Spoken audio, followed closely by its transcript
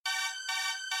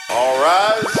All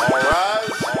rise, all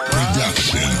rise, all rise.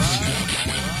 Production.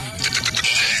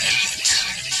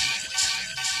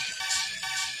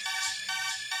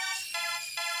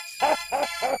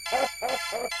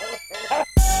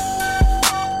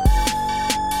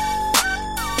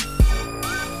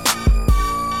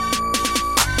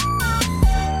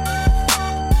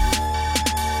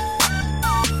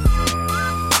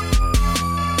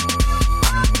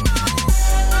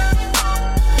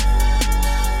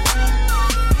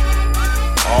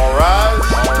 All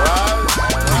rise, all rise, all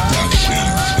rise. Production.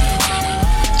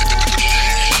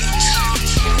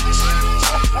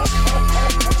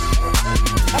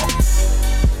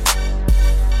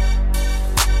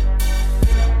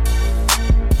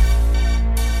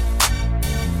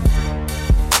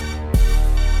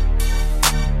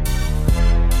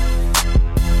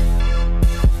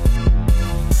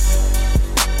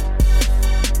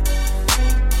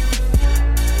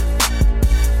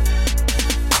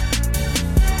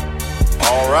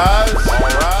 All rise, all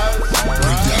rise, all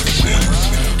rise. Production.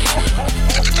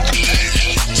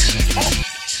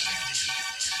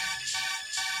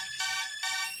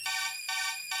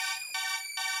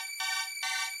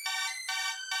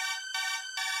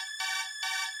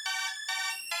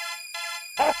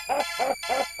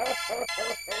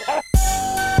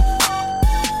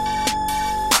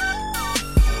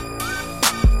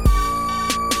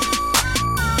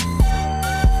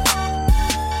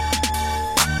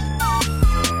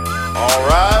 All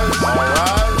rise, all